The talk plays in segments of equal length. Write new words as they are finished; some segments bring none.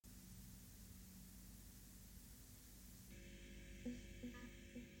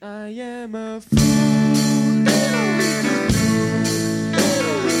I am a fool.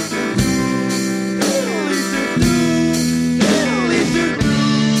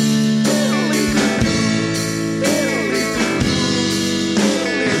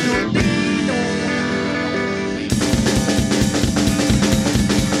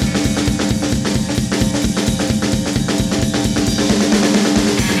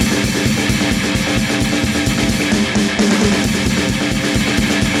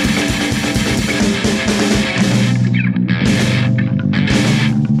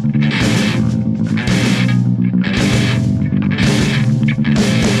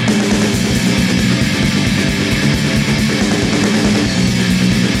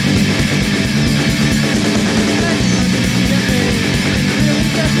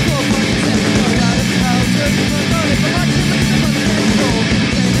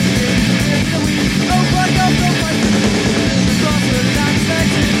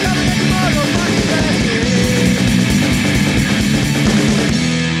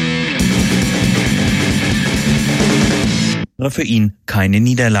 Für ihn keine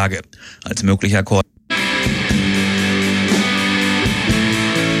Niederlage. Als möglicher Chord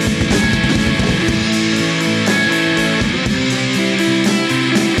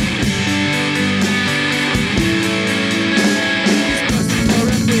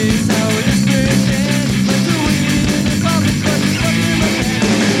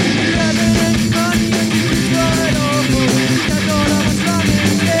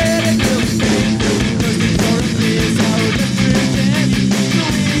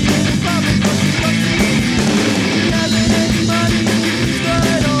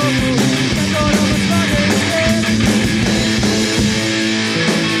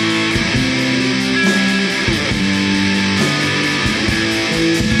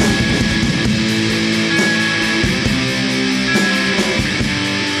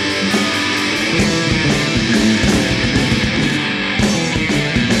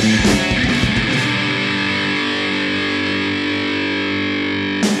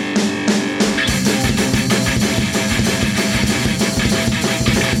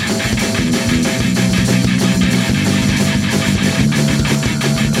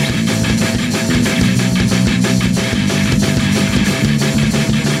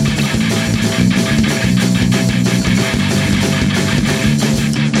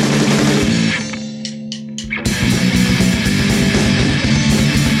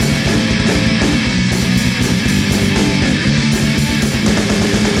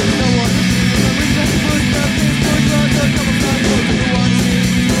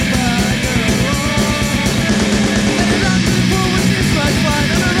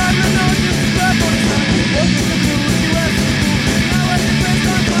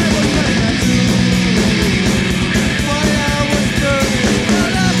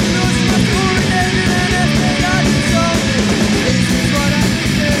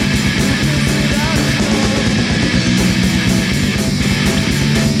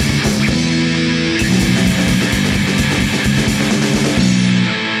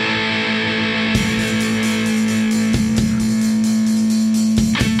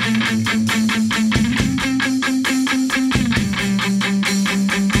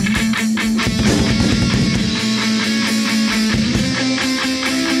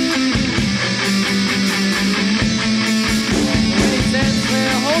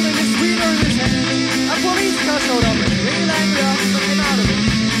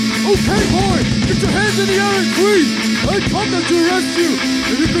Okay, boy, get your hands in the air and scream. I come to arrest you,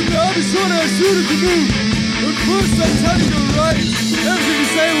 and you can now be sure that I shoot at you move. But first, I tell you your rights. Everything you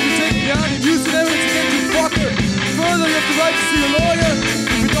say will be taken down and used in evidence against you, fucker. Further, you have the right to see a lawyer.